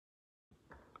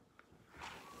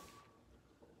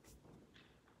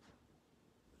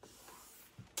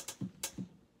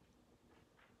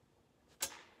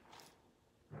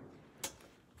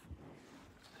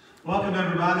Welcome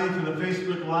everybody to the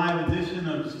Facebook Live edition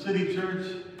of City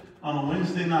Church on a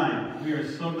Wednesday night. We are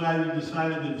so glad you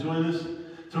decided to join us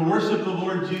to worship the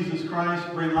Lord Jesus Christ,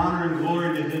 bring honor and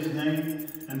glory to His name,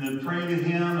 and to pray to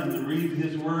Him and to read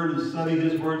His Word and study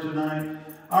His Word tonight.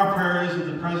 Our prayer is that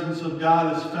the presence of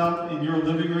God is felt in your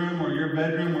living room or your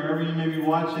bedroom, wherever you may be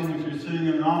watching, if you're sitting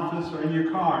in an office or in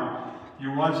your car.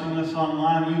 You're watching us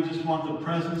online. We just want the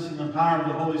presence and the power of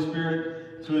the Holy Spirit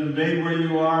to invade where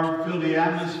you are, fill the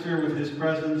atmosphere with His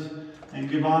presence, and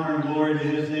give honor and glory to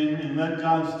His name, and let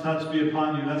God's touch be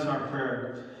upon you. That's our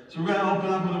prayer. So we're going to open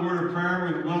up with a word of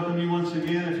prayer. We welcome you once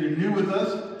again. If you're new with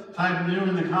us, type new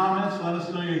in the comments. Let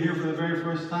us know you're here for the very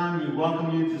first time. We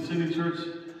welcome you to City Church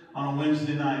on a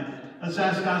Wednesday night. Let's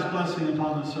ask God's blessing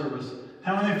upon the service.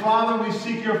 Heavenly Father, we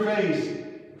seek your face.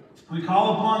 We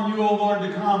call upon you, O Lord,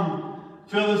 to come.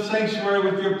 Fill the sanctuary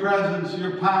with your presence,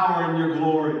 your power, and your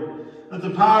glory. Let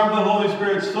the power of the Holy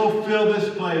Spirit so fill this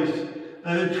place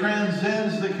that it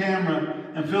transcends the camera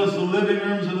and fills the living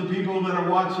rooms of the people that are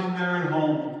watching there at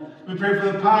home. We pray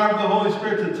for the power of the Holy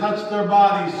Spirit to touch their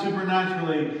bodies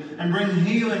supernaturally and bring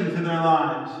healing to their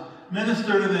lives.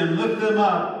 Minister to them, lift them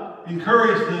up,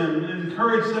 encourage them in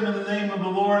the name of the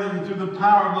Lord, and through the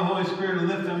power of the Holy Spirit to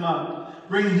lift them up.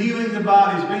 Bring healing to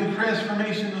bodies, bring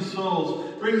transformation to souls,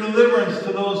 bring deliverance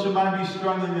to those who might be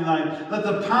struggling tonight. Let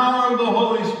the power of the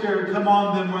Holy Spirit come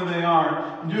on them where they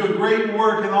are and do a great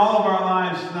work in all of our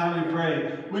lives tonight, we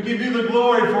pray. We give you the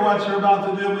glory for what you're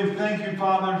about to do. We thank you,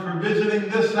 Father, for visiting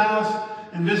this house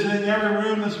and visiting every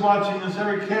room that's watching us,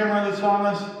 every camera that's on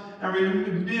us, every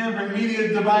media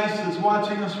device that's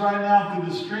watching us right now through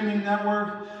the streaming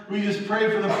network. We just pray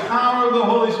for the power of the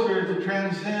Holy Spirit to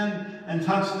transcend and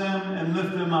touch them and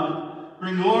lift them up.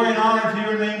 Bring glory and honor to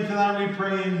your name tonight, we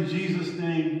pray in Jesus'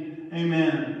 name.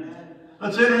 Amen.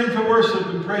 Let's enter into worship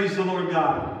and praise the Lord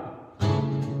God.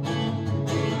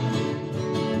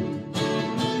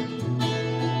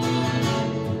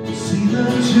 See the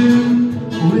tomb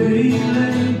where He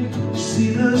lay,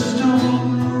 see the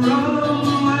stone roll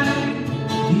away.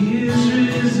 He is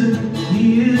risen,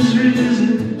 He is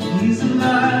risen, He's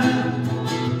alive.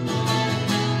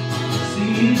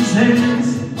 See His hands,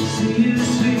 see His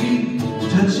feet,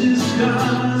 touch His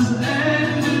scars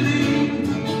and believe.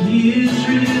 He is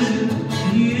risen,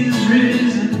 He is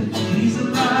risen, He's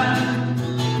alive.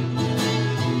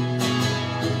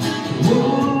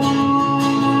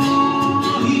 Oh,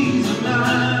 He's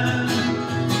alive.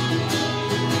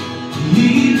 He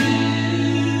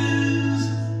lives.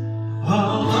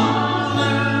 All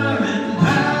honor and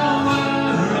power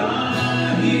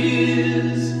are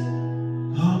His.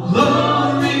 All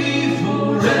glory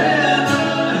forever,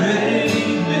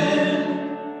 amen.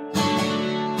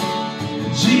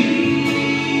 Jesus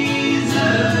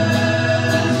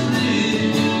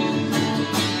lives.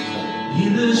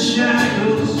 In the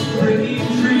shadows breaking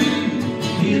free,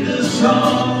 in the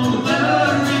song of the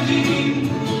redeemed.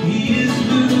 He is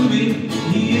moving,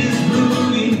 He is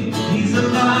moving, He's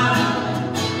alive.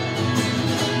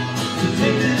 So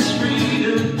take this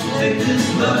freedom, take this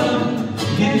love,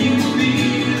 can you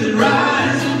feel it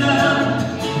rising up?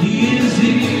 He is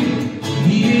here,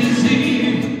 He is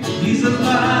here, He's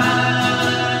alive.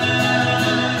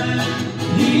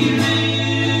 He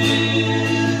lives.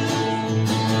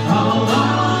 All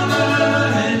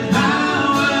honor and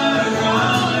power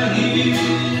are His.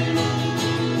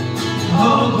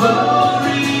 All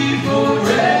glory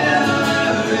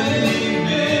forever,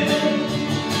 amen.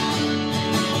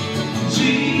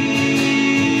 Jesus,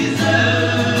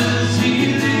 He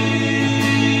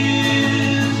lives.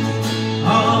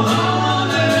 All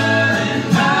honor and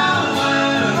power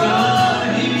are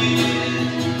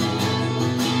His.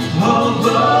 All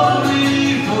glory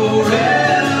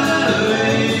forever,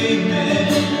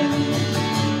 amen.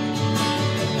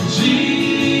 Jesus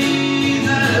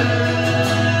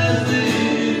lives.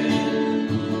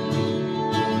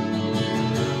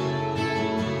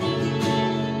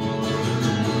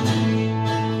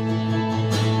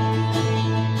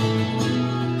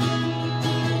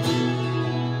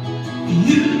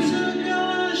 You took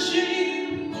our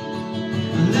shame,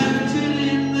 left it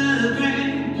in the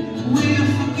grave. We're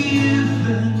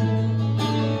forgiven,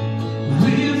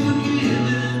 we're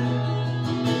forgiven.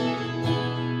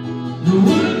 The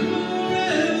work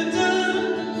forever done,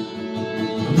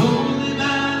 only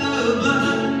by the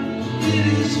blood. It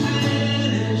is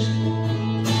finished,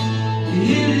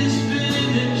 it is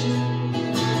finished.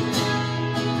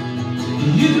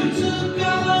 You took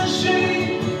our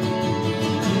shame,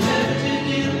 left it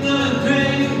in the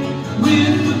grave.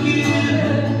 We're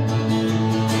forgiven,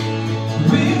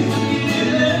 we're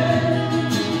forgiven.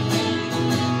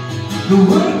 The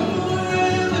work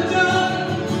forever done,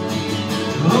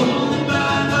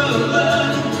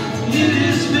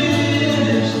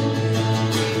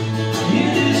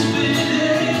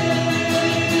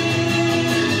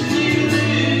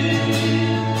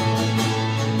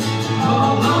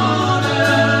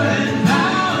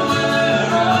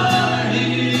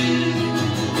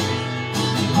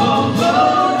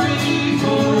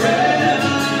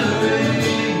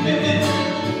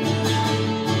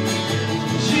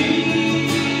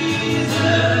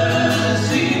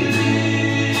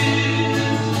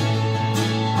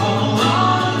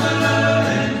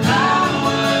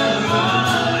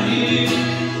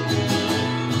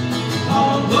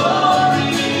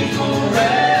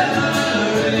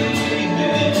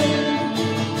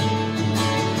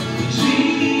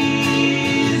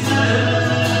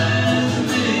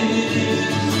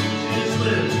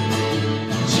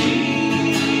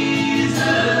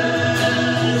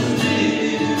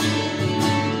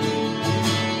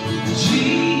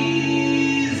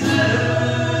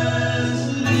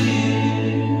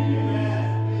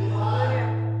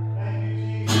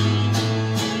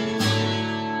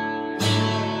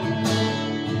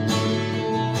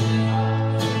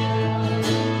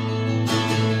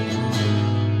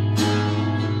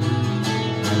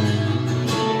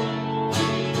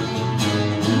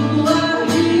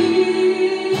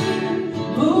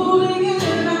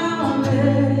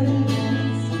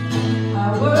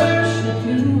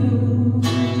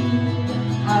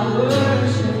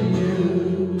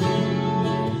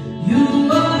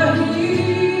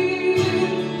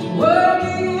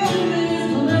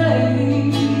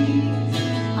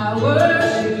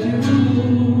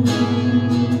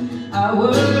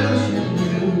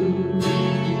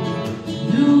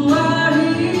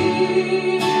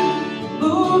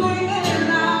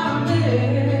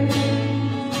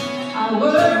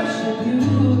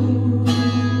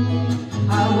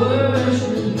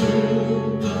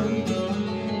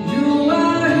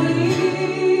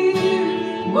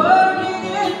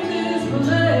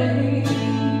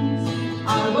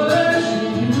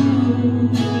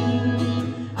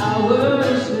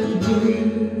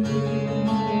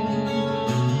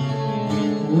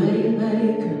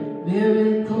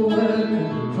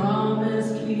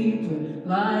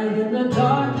 light in the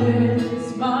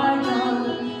darkness, my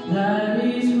God, that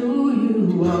is who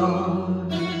you are.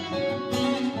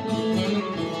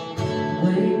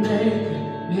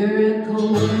 Waymaker,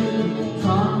 miracle worker,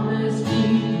 promise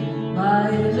keeper,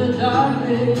 light in the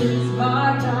darkness,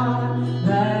 my God,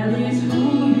 that is who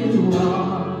you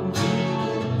are.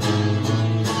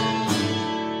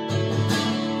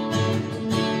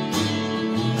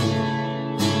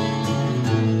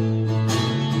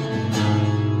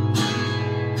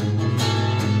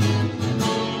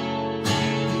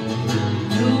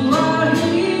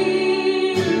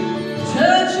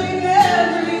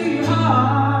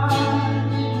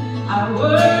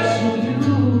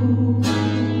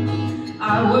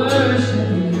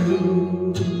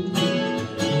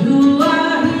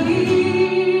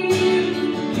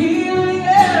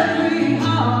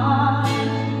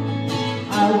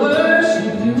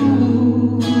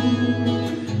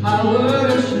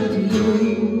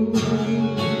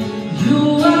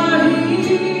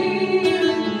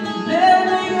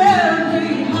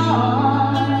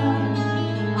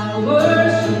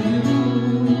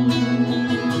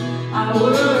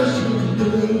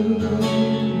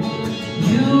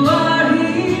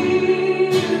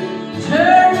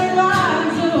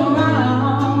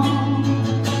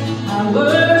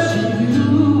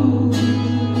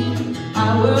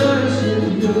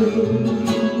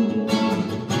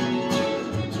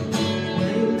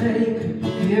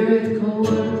 Miracle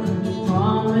worker,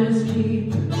 promise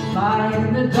keeper, light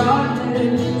in the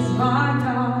darkness, my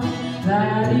God,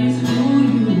 that is who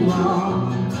you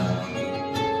are.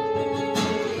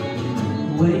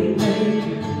 Waymaker,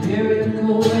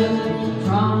 miracle worker,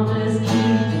 promise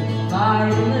keeper,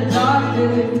 light in the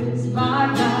darkness, my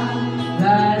God,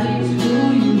 that is who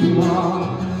you are.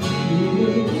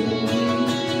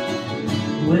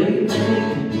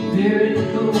 Waymaker,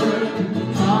 miracle worker,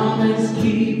 promise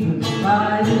keeper,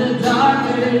 light in the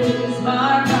darkness,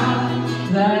 my God,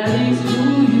 that is who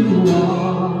you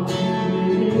are.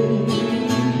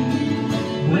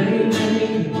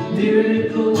 Waymaker,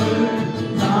 miracle worker,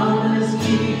 promise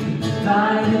keeper,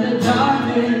 light in the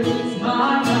darkness,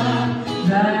 my God,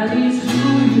 that is who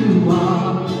you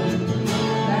are.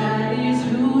 That is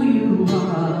who you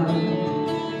are.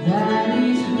 That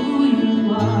is who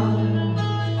you are.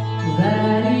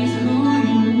 That is who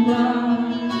you are.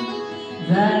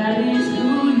 That is who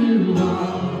you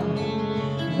are.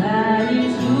 That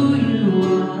is who you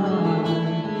are.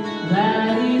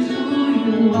 That is who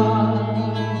you are.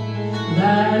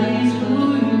 That is who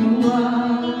you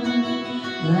are.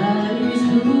 That is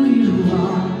who you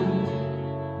are.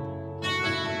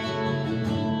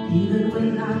 Even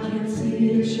when I can't see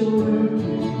it, you're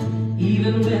working.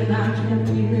 Even when I can't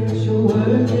feel it, you're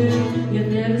working. You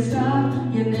never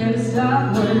stop, you never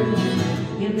stop working.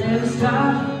 You never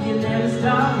stop, you never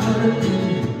stop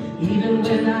working. Even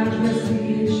when I can't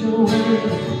see it, you're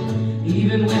working.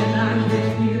 Even when I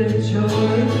can't feel it, you're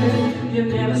working. You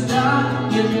never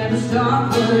stop, you never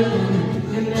stop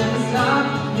working. You never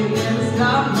stop, you never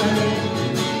stop working.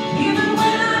 Even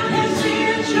when I can't see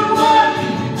it, you're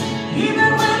working.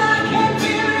 Even when I can't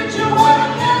feel it, you're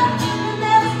working. You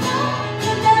never stop,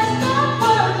 you never stop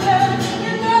working.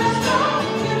 You never stop,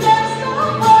 you never stop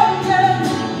working.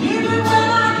 Even when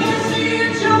I can't see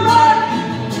it, you're working.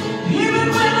 Even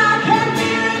when I can't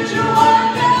feel it, you're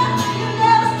working. You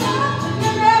never stop,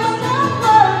 you never stop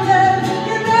working.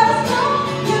 You never stop,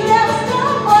 you never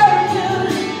stop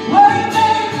working.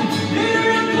 Waymaker,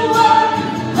 miracle worker,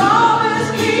 promise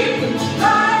keeper,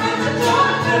 light in the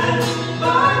darkness,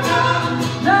 my God.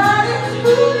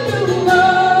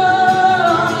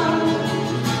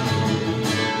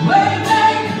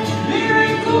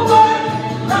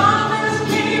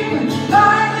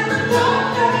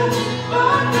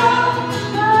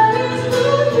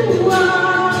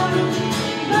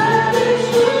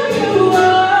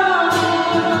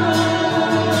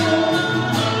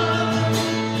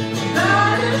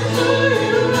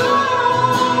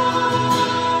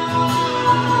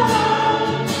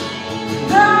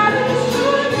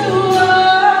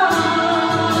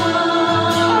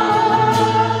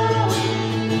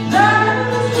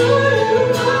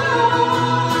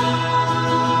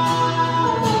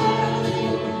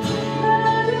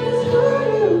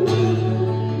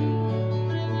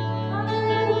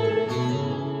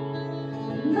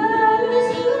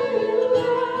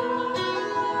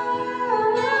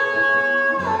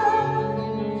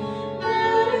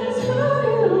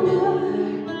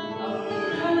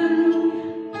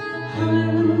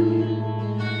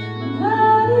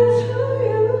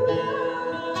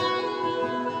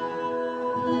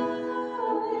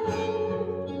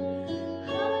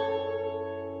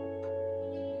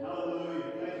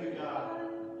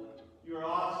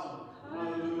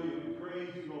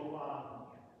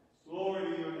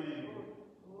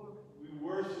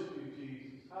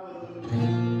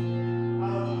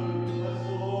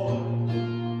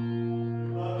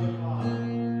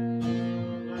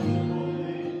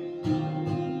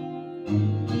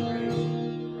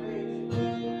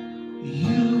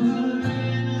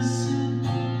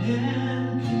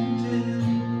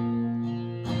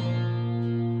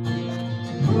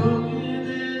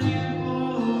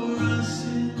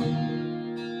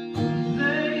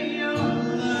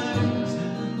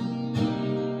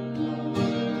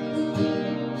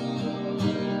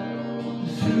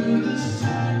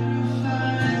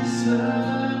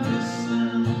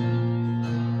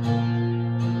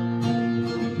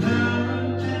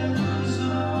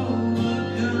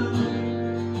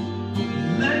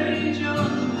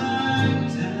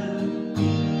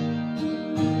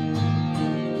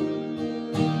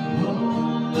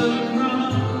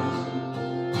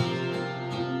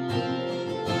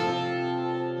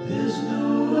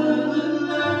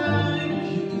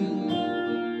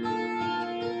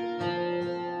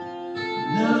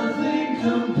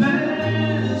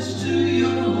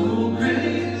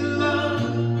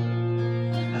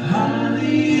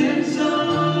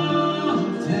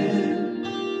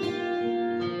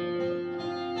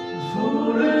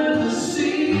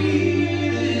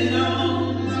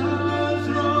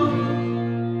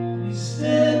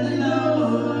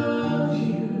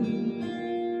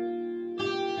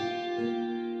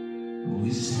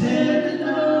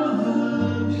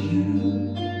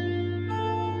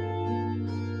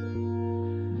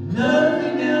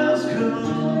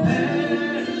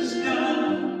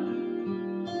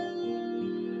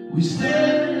 We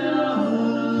stand in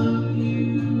awe of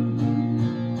you.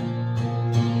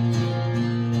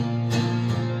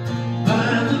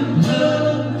 By the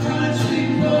blood of Christ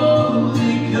we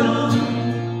boldly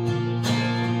come.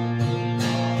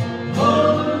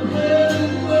 All of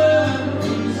heaven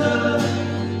welcomes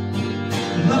us.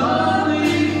 Lord,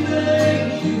 we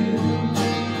thank you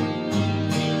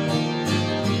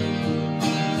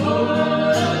for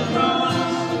the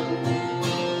cross.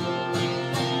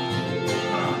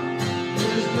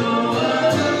 There's no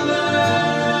other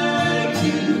like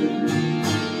you.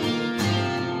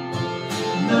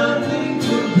 Nothing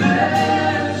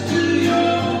compares to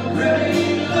your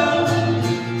great love.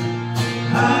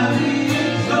 Highly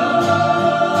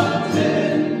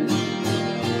exalted,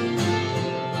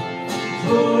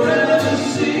 forever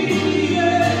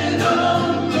seated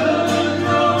on the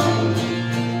throne.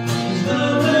 There's no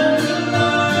other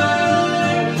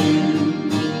like you.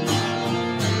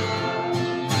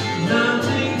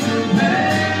 Nothing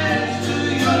compares to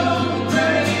your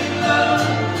great love.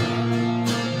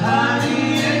 Highly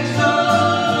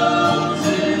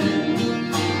exalted,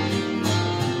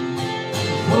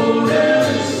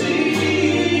 forever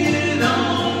seated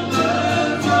on the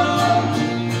throne.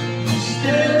 We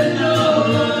stand in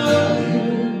awe of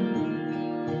you.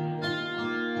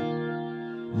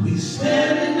 We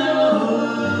stand in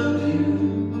awe of you.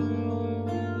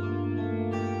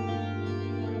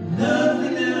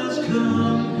 Nothing else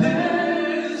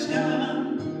compares,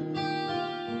 God.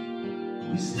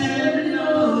 We stand in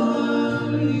awe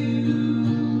of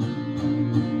you.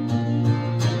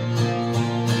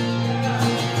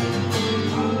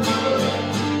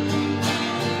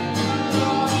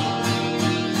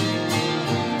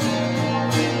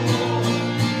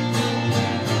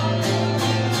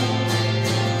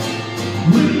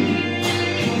 We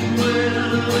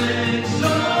will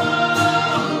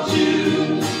exalt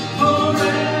you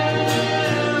forever,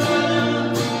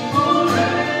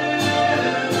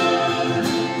 forever.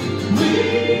 We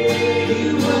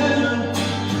will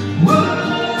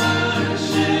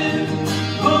worship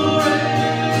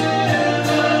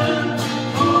forever,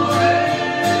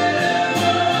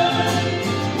 forever.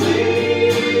 We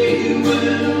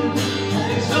will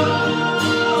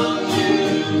exalt you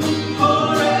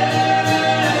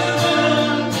forever,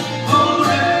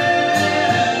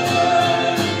 forever.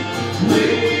 We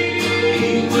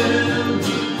will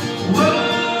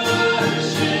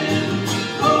worship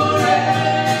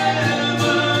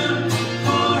forever,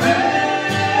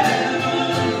 forever.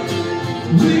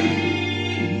 We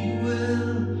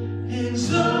will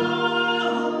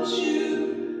exalt you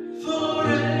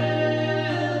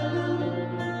forever,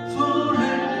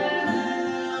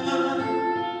 forever.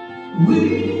 We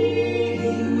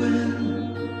will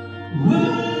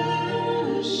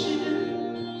worship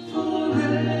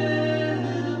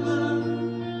forever,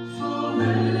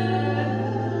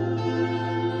 forever.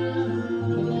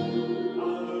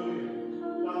 Hallelujah.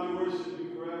 God, we worship you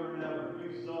forever and ever. We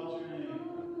exalt your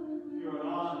name. You are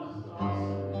honest,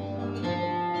 awesome.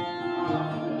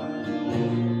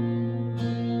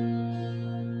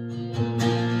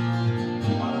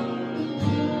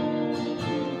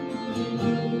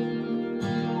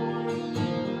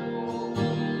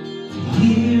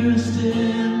 Here I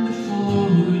stand before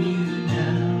you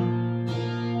now,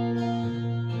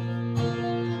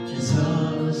 as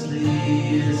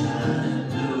honestly as I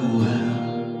know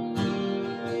how,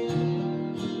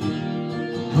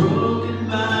 broken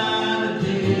by the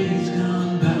days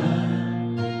gone by.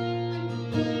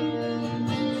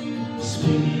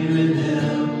 Spirit,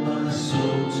 help my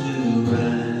soul to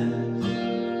rise.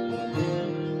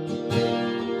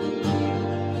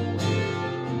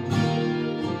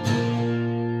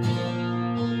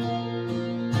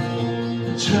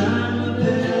 Try my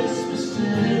best, but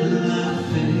still I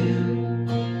fail.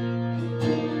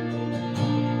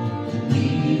 And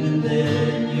even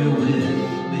then, you're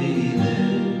with me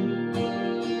then.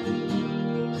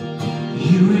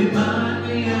 You remind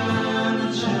me I'm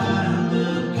a child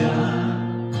of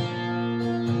God,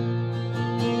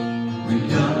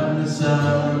 regardless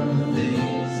of the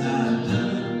things I've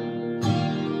done.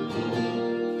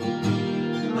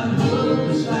 My hope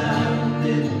is found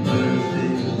in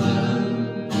perfect love.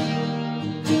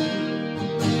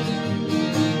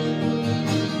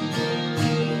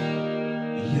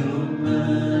 Your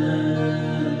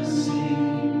mercy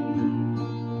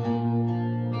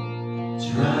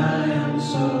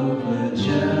triumphs over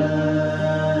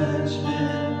judgment.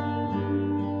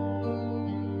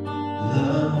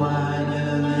 Love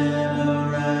wider than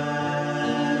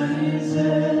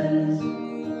horizons,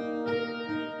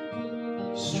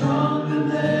 stronger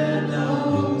than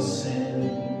all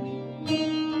sin.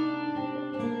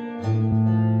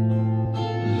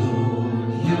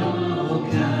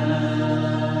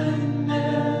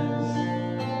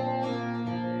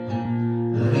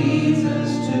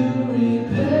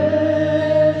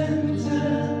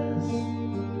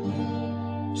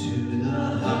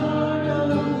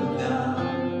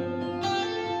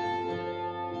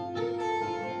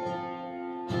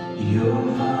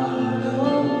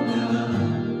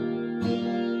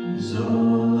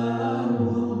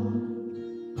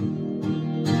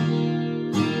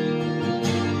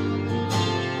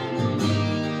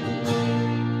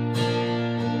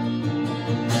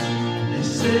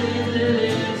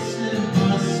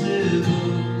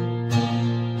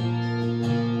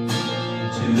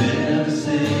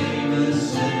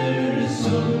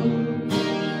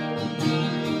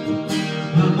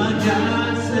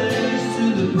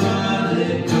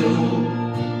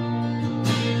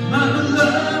 My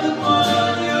beloved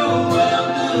one, you're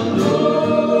welcome,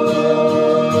 Lord.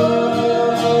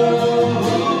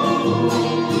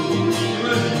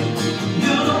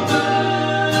 Your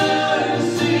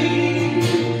mercy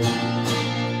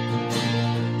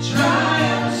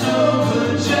triumphs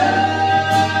over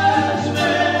judgment.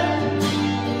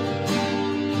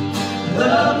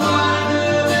 Love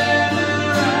wider than the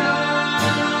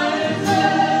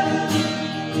horizon,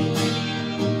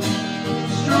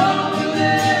 stronger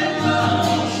than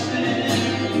all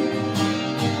sin.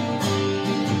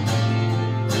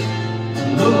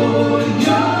 Lord,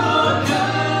 your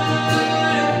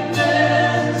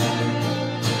kindness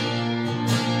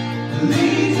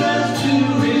leads us to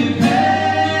repentance,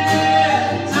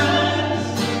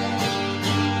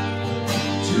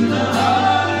 to the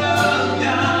heart of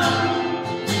God.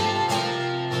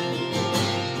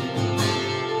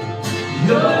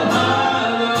 Your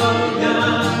heart, oh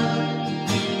God,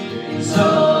 is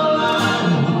all I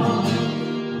want.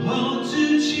 Oh, to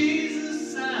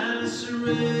Jesus I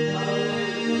surrender.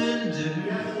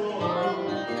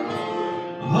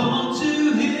 Oh, to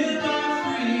Him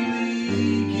I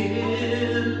freely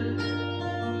give.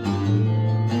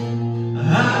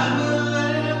 I will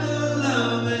ever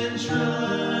love and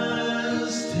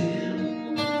trust Him.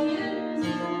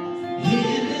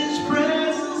 In His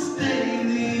presence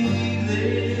daily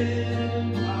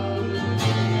live.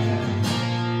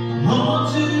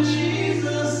 Oh, to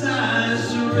Jesus I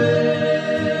surrender.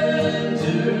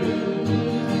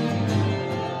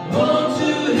 Oh,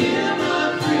 to Him I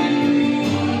freely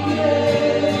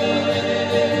give.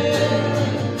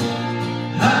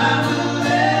 I will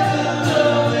ever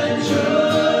love and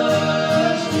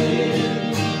trust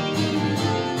Him.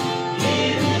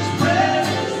 In His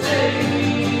presence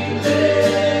daily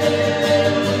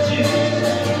live.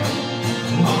 Jesus.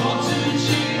 Oh, to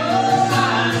Jesus I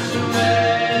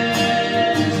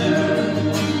surrender.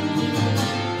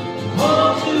 Oh,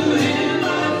 to Him I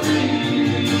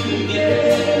freely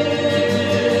give.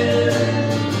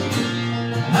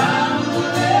 I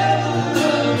will ever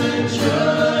love and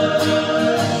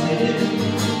trust Him.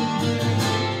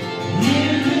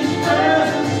 In His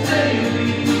presence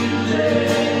daily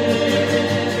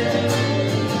live.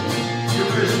 Your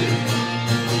mercy.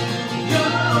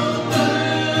 Your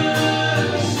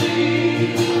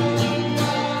mercy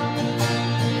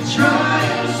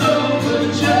triumphs over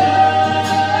judgment.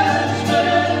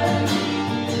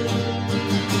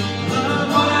 Love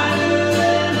wider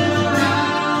than the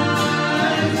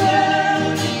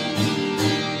horizon,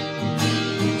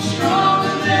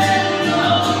 stronger than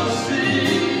all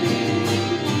sin.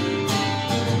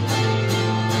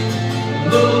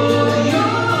 Lord,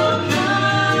 your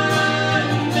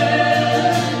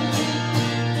kindness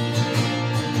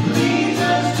leads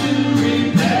us to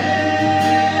repentance.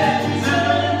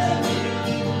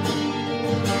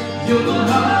 Your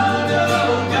heart,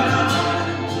 oh God,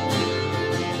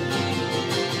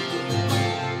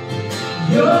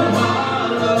 your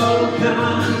heart, oh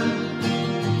God,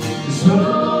 is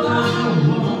all I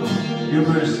want. Your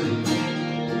mercy.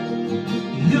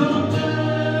 Your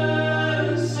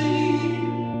mercy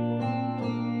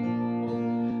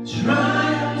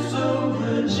triumphs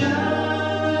over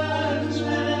judgment.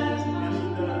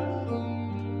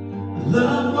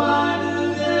 Love wider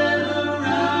than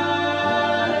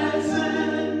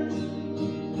horizons,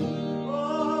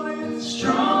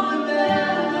 stronger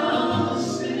than all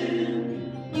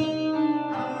sin.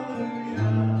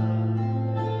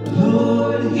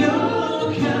 Lord,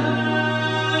 your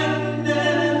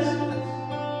kindness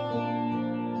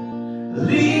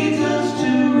leads us to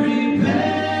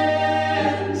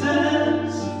repentance,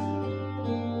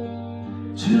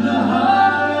 to the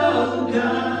heart of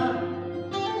God.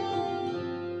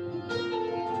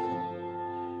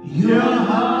 Your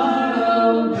heart,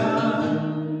 oh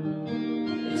God,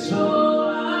 it's all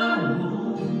I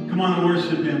want. Come on and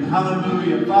worship Him.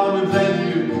 Hallelujah. Father, we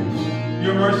thank you.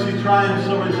 Your mercy triumphs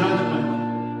over judgment.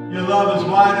 Your love is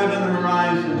wider than the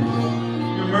horizons.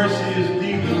 Your mercy is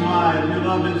deep and wide. Your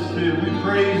love is too. We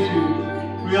praise you.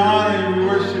 We honor you. We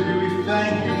worship you. We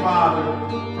thank you, Father,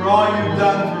 for all you've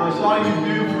done for us, all you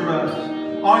do for us,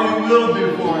 all you will do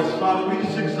for us. Father, we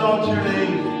just exalt your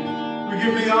name. We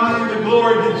give the honor and the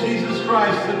glory to Jesus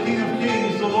Christ, the King of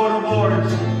Kings, the Lord of Lords,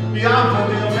 the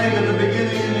Alpha, the Omega, the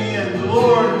beginning and the end, the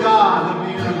Lord God of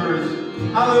the universe.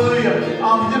 Hallelujah.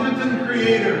 Omnipotent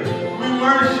Creator. We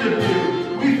worship you.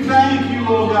 We thank you,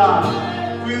 O God.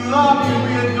 We love you.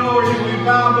 We adore you. We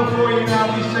bow before you now.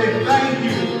 We say thank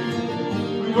you.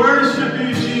 We worship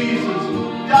you, Jesus.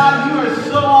 God, you are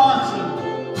so awesome.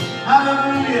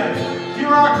 Hallelujah. Hear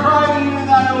our cry to you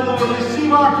tonight, O Lord.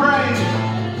 Receive our praise.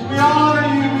 We honor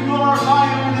you. We glorify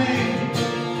your name.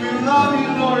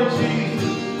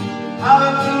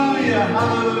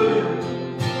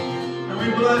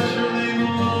 bless your name,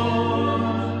 Lord.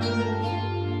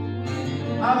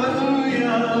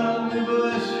 Hallelujah. We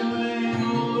bless your name,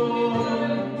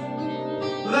 Lord.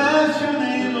 Bless your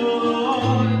name,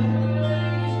 Lord.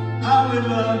 How we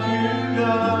love you,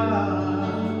 God.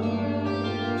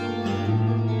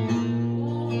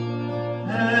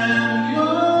 And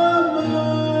your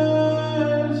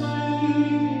mercy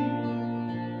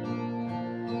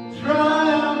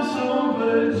triumphs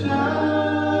over judgment.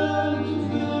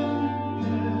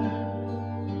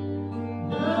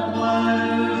 The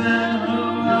wider than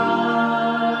horizons,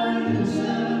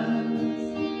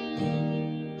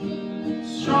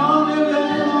 stronger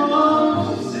than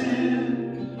all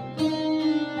sin.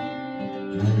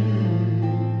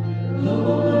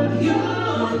 Lord,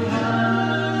 your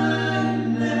kindness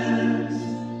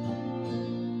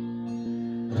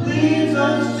leads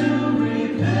us to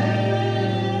repentance,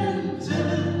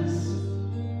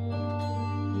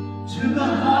 to the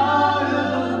heart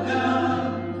of God.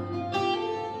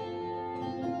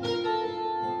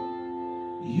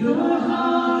 Your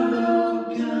heart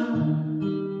of God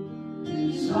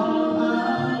is all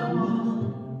I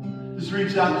want. Just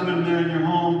reach out to him there in your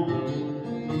home.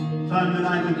 Time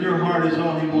tonight that your heart is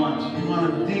all he wants. You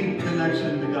want a deep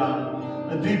connection to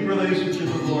God, a deep relationship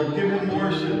with the Lord. Give him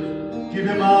worship, give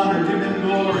him honor, give him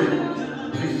glory.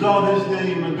 Exalt his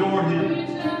name, adore him.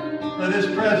 Let his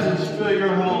presence fill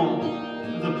your home.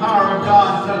 Let the power of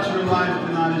God touch your life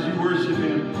tonight as you worship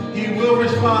him. He will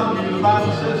respond to you. The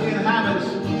Bible says he inhabits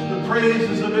the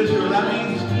praises of Israel. That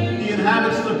means he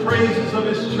inhabits the praises of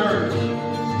his church.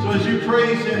 So as you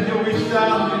praise him, he'll reach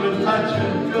down to you and touch you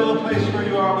and fill the place where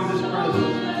you are with his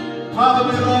presence. Father,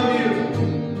 we love you.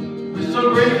 We're so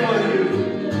grateful to you.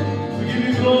 We give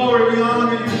you glory. We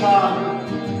honor you, Father.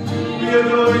 We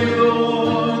adore you,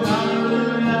 Lord.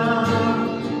 Hallelujah.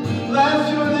 Bless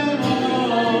your name,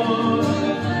 Lord.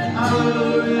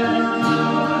 Hallelujah.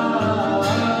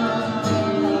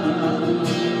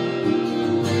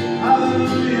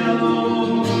 Hallelujah,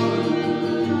 Lord.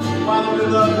 Father, we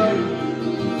love you.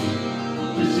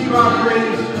 Receive our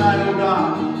praise tonight, oh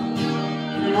God.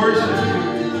 We worship you.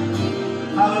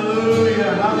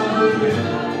 Hallelujah, hallelujah.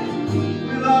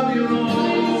 We love you, Lord.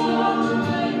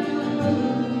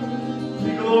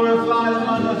 Be glorified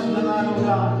among us tonight, oh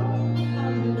God.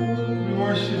 We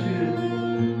worship you.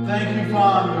 Thank you,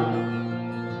 Father.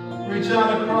 Reach out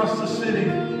across the city.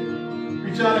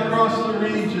 Reach out across the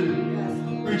region.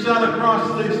 Reach out across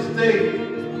the state.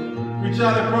 Reach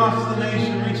out across the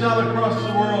nation. Reach out across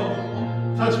the world.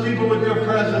 Touch people with your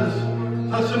presence.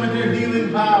 Touch them with your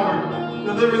healing power.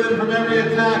 Deliver them from every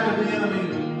attack of the enemy.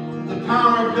 The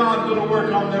power of God go to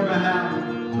work on their behalf.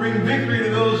 Bring victory to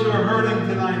those who are hurting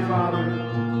tonight, Father.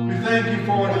 We thank you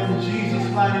for it in Jesus'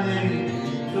 mighty name.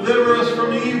 Deliver us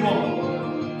from evil.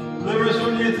 Deliver us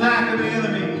from the attack of the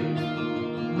enemy.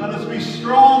 Let us be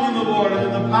strong in the Lord and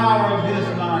in the power of his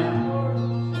might.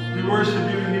 We worship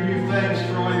you and give you thanks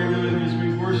for all you're doing as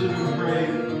we worship and pray.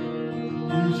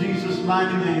 In Jesus'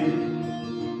 mighty name,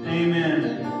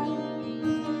 amen.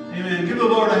 Amen. Give the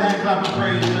Lord a hand clap of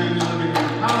praise there in the living room.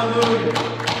 Hallelujah.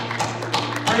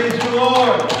 Praise you,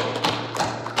 Lord.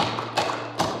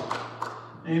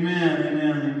 Amen,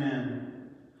 amen, amen.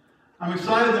 I'm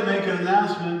excited to make an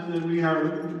announcement that we are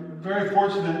very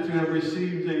fortunate to have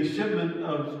received a shipment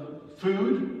of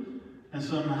food and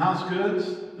some house goods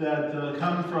that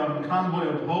come from Convoy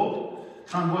of Hope.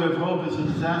 Convoy of Hope is a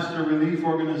disaster relief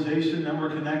organization that we're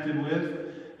connected with.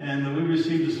 And we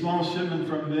received a small shipment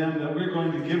from them that we're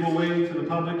going to give away to the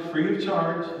public free of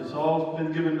charge. It's all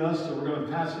been given to us, so we're going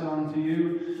to pass it on to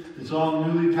you. It's all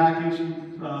newly packaged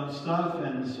stuff,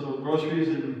 and so groceries,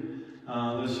 and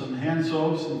there's some hand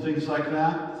soaps and things like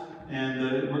that. And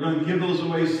we're going to give those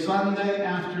away Sunday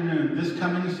afternoon, this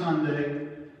coming Sunday,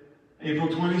 April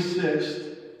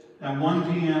 26th at 1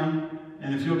 p.m.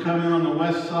 And if you'll come in on the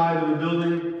west side of the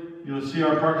building, you'll see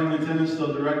our parking attendants.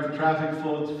 They'll direct the traffic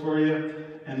flow for you.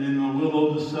 And then we'll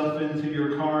load the stuff into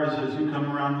your cars as you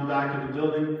come around the back of the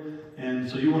building. And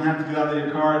so you won't have to get out of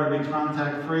your car. It'll be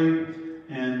contact free.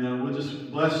 And we'll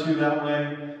just bless you that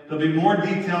way. There'll be more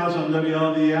details on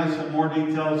WLDS and more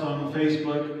details on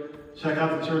Facebook. Check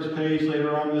out the church page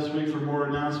later on this week for more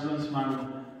announcements.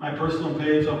 My personal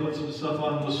page, I'll put some stuff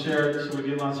on. We'll share it so we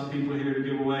get lots of people here to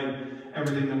give away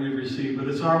everything that we've received. But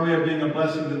it's our way of being a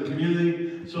blessing to the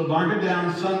community. So mark it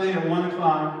down Sunday at 1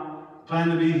 o'clock. Plan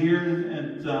to be here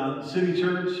at City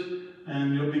Church,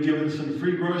 and you'll be given some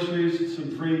free groceries, some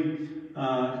free,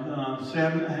 not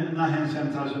hand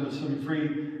sanitizer, but some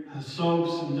free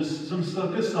soaps, and just some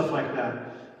stuff, good stuff like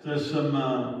that. There's some,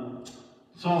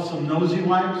 saw some nosy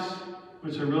wipes,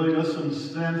 which are really just some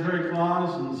sanitary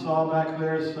cloths, and saw back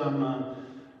there some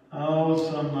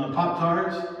some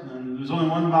Pop-Tarts. And there's only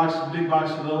one box, big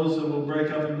box of those that will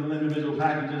break up into individual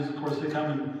packages. Of course, they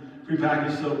come in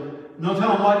prepackaged, so no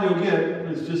telling what you'll get.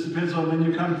 It just depends on when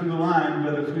you come through the line.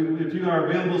 But if you are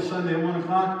available Sunday at 1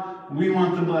 o'clock, we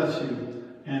want to bless you.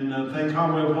 And thank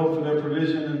Conway of Hope for their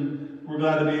provision. And we're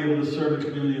glad to be able to serve the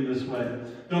community in this way.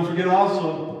 Don't forget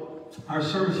also, our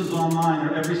services online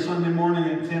are every Sunday morning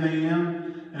at 10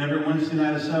 a.m. and every Wednesday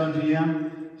night at 7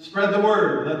 p.m. Spread the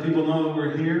word. Let people know that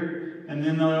we're here. And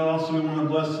then also we want to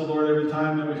bless the Lord every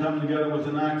time that we come together with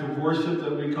an act of worship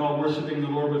that we call worshiping the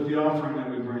Lord with the offering that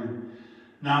we bring.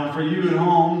 Now, for you at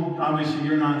home, obviously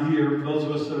you're not here. For those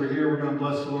of us that are here, we're going to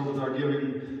bless the Lord with our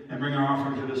giving and bring our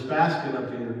offering to this basket up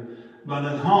here. But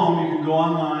at home, you can go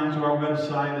online to our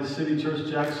website at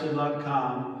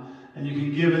citychurchjacksonville.com, and you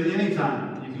can give at any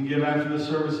time. You can give after the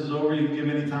service is over. You can give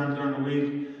any time during the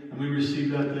week, and we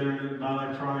receive that there by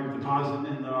electronic deposit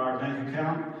into our bank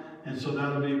account. And so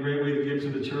that'll be a great way to give to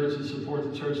the church and support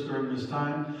the church during this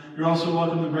time. You're also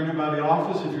welcome to bring it by the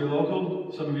office if you're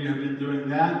local. Some of you have been doing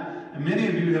that. And many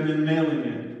of you have been mailing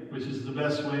it, which is the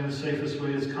best way, the safest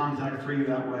way. It's contact-free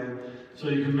that way. So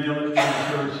you can mail it to the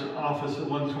church office at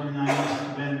 129 East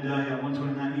Vandalia,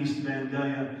 129 East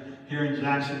Vandalia, here in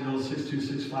Jacksonville,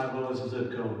 62650 is the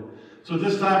zip code. So at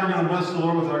this time, we're going to bless the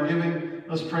Lord with our giving.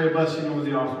 Let's pray a blessing over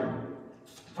the offering.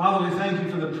 Father, we thank you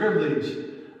for the privilege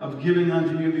of giving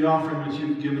unto you the offering which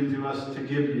you've given to us to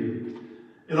give you.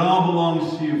 It all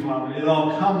belongs to you, Father. It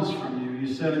all comes from you.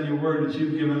 You said in your word that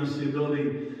you've given us the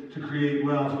ability to create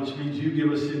wealth, which means you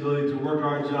give us the ability to work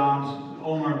our jobs,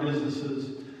 own our businesses,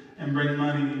 and bring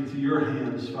money into your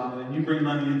hands, Father. And you bring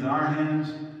money into our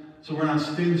hands, so we're not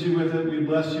stingy with it. We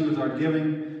bless you with our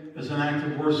giving as an act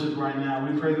of worship right now.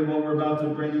 We pray that what we're about to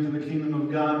bring into the kingdom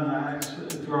of God and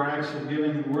through our acts of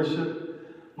giving and worship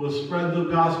will spread the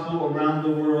gospel around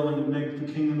the world and make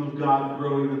the kingdom of God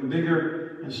grow even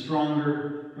bigger and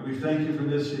stronger. And we thank you for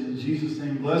this in Jesus'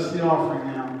 name. Bless the offering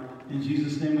now. In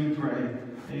Jesus' name we pray.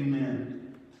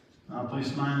 Amen. I'll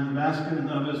place mine in the basket, and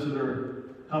others that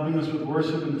are helping us with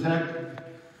worship and tech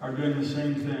are doing the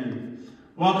same thing.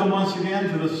 Welcome once again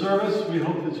to the service. We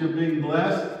hope that you're being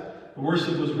blessed. The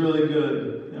worship was really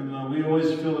good. And we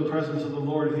always feel the presence of the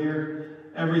Lord here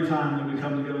every time that we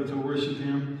come together to worship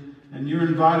Him. And you're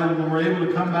invited when we're able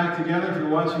to come back together. If you're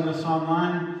watching us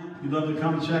online, you'd love to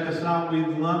come check us out. We'd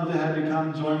love to have you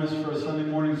come join us for a Sunday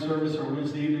morning service or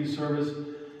Wednesday evening service.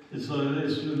 It's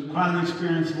quite an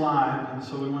experience live, and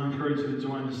so we want to encourage you to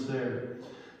join us there.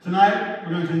 Tonight,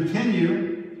 we're going to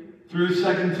continue through 2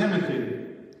 Timothy.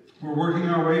 We're working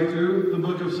our way through the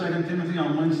book of 2 Timothy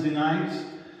on Wednesday nights,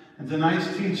 and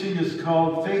tonight's teaching is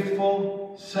called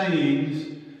Faithful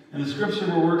Sayings, and the scripture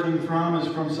we're working from is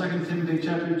from 2 Timothy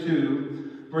chapter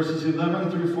 2, verses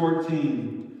 11 through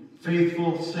 14.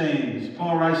 Faithful sayings.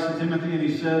 Paul writes to Timothy, and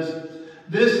he says,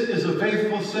 "This is a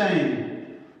faithful saying.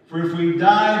 For if we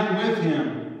died with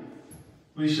him,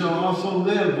 we shall also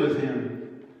live with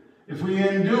him. If we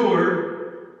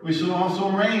endure, we shall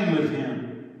also reign with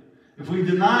him. If we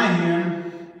deny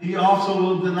him, he also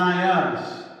will deny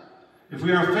us. If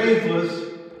we are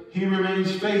faithless, he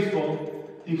remains faithful.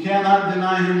 He cannot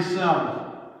deny himself.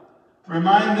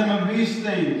 Remind them of these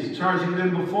things, charging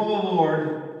them before the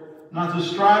Lord, not to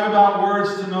strive about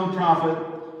words to no profit,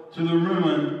 to the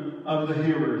ruin of the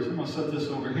hearers." I'm going to set this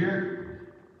over here.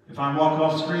 If I walk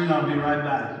off screen, I'll be right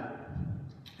back.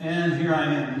 And here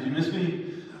I am. Did you miss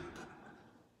me?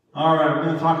 All right, we're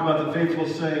going to talk about the faithful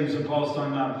sayings that Paul's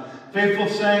talking about. Faithful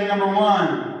saying number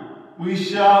 1, we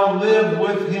shall live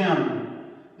with him.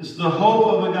 It's the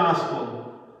hope of the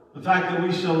gospel, the fact that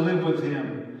we shall live with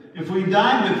him. If we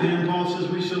die with him, Paul says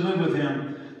we shall live with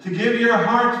him. To give your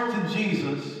heart to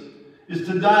Jesus is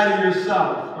to die to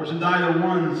yourself, or to die to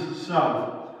one's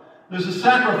self. There's a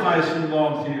sacrifice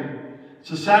involved here. It's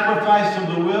a sacrifice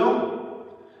of the will.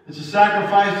 It's a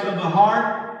sacrifice of the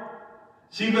heart.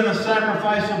 It's even a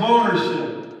sacrifice of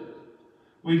ownership.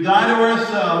 We die to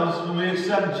ourselves when we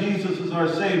accept Jesus as our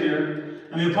Savior.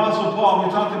 And the Apostle Paul,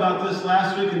 we talked about this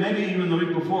last week, and maybe even the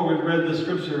week before we read the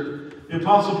scripture. The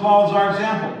Apostle Paul is our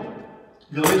example.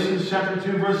 Galatians chapter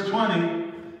 2, verse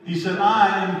 20, he said,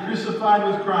 "I am crucified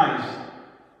with Christ.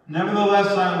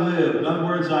 Nevertheless I live." In other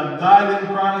words, I've died in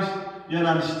Christ, yet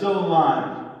I'm still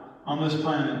alive on this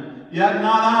planet. "Yet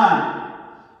not I,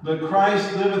 but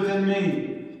Christ liveth in me.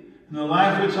 In the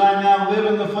life which I now live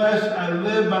in the flesh, I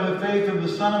live by the faith of the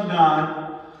Son of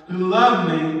God, who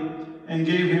loved me and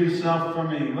gave himself for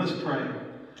me." Let's pray.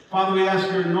 Father, we ask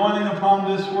your anointing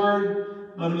upon this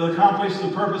word. Let it accomplish the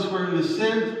purpose where it is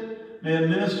sent. May it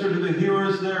minister to the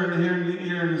hearers there here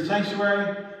in the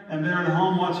sanctuary and there at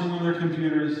home watching on their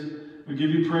computers. We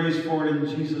give you praise for it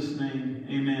in Jesus' name.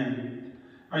 Amen.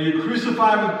 Are you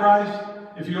crucified with Christ?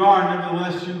 If you are,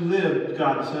 nevertheless you live,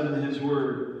 God said in his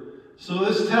word. So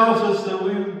this tells us that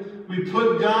we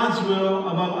put God's will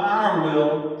above our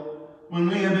will when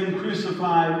we have been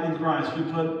crucified in Christ. We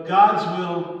put God's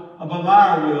will above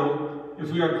our will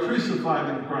if we are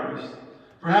crucified in Christ.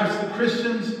 Perhaps the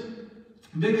Christian's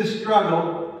biggest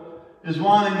struggle is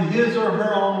wanting his or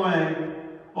her own way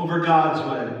over God's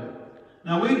way.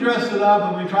 Now we dress it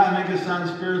up and we try to make it sound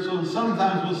spiritual, and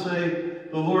sometimes we'll say,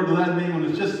 the Lord led me, when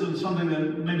it's just something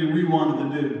that maybe we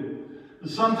wanted to do. But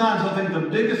sometimes I think the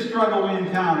biggest struggle we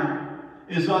encounter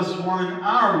is us wanting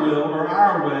our will or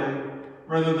our way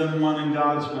rather than wanting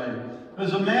God's way.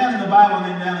 There's a man in the Bible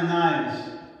named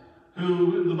Ananias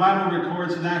who the Bible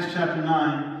records in Acts chapter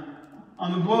 9.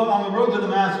 On the road to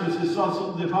Damascus,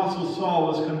 the apostle Saul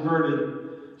was converted.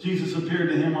 Jesus appeared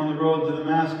to him on the road to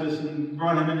Damascus and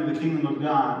brought him into the kingdom of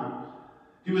God.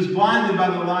 He was blinded by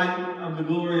the light of the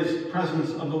glorious presence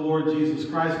of the Lord Jesus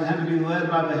Christ and had to be led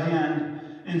by the hand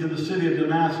into the city of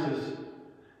Damascus.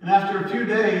 And after a few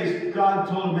days, God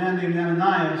told a man named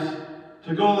Ananias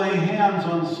to go lay hands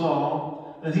on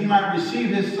Saul that he might receive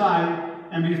his sight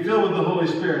and be filled with the Holy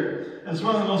Spirit. It's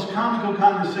one of the most comical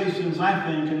conversations, I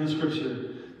think, in the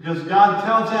Scripture. Because God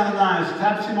tells Ananias,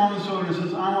 taps him on the shoulder and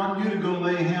says, I want you to go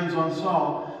lay hands on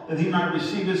Saul that he might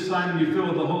receive his sight and be filled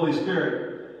with the Holy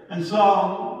Spirit. And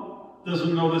Saul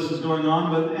doesn't know this is going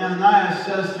on, but Ananias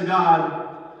says to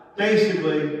God,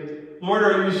 basically, Lord,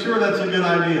 are you sure that's a good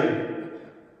idea?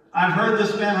 I've heard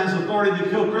this man has authority to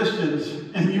kill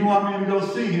Christians, and you want me to go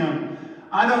see him.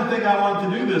 I don't think I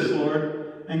want to do this,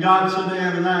 Lord. And God said to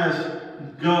Ananias,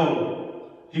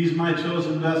 go. He's my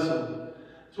chosen vessel.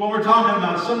 It's what we're talking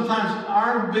about. Sometimes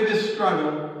our biggest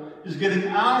struggle is getting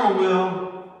our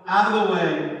will out of the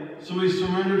way so we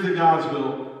surrender to God's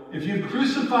will. If you've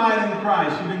crucified in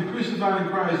Christ, you've been crucified in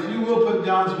Christ, you will put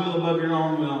God's will above your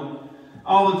own will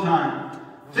all the time.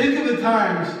 Think of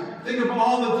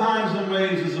all the times and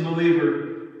ways as a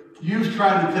believer you've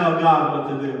tried to tell God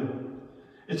what to do.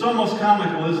 It's almost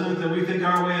comical, isn't it, that we think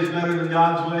our way is better than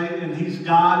God's way, and he's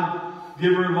God,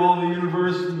 giver of all the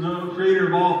universe, creator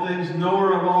of all things,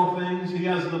 knower of all things. He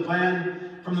has the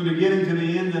plan from the beginning to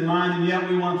the end in mind, and yet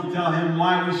we want to tell him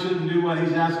why we shouldn't do what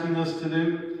he's asking us to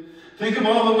do. Think of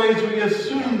all the ways we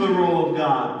assume the role of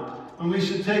God, when we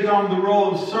should take on the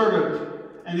role of servant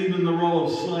and even the role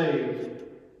of slave.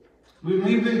 When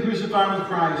we've been crucified with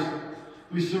Christ,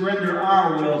 we surrender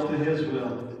our will to his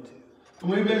will.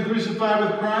 When we've been crucified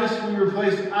with Christ, we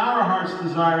replace our heart's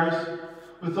desires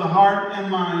with the heart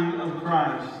and mind of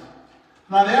Christ.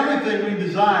 Not everything we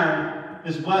desire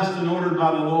is blessed and ordered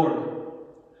by the Lord.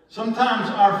 Sometimes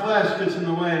our flesh gets in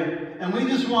the way, and we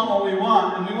just want what we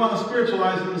want, and we want to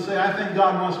spiritualize it and say, I think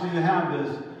God wants me to have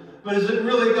this. But is it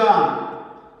really God?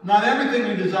 Not everything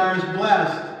we desire is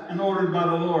blessed and ordered by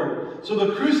the Lord. So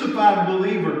the crucified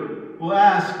believer will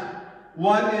ask,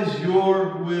 what is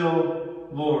your will,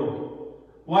 Lord?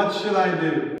 What should I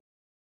do?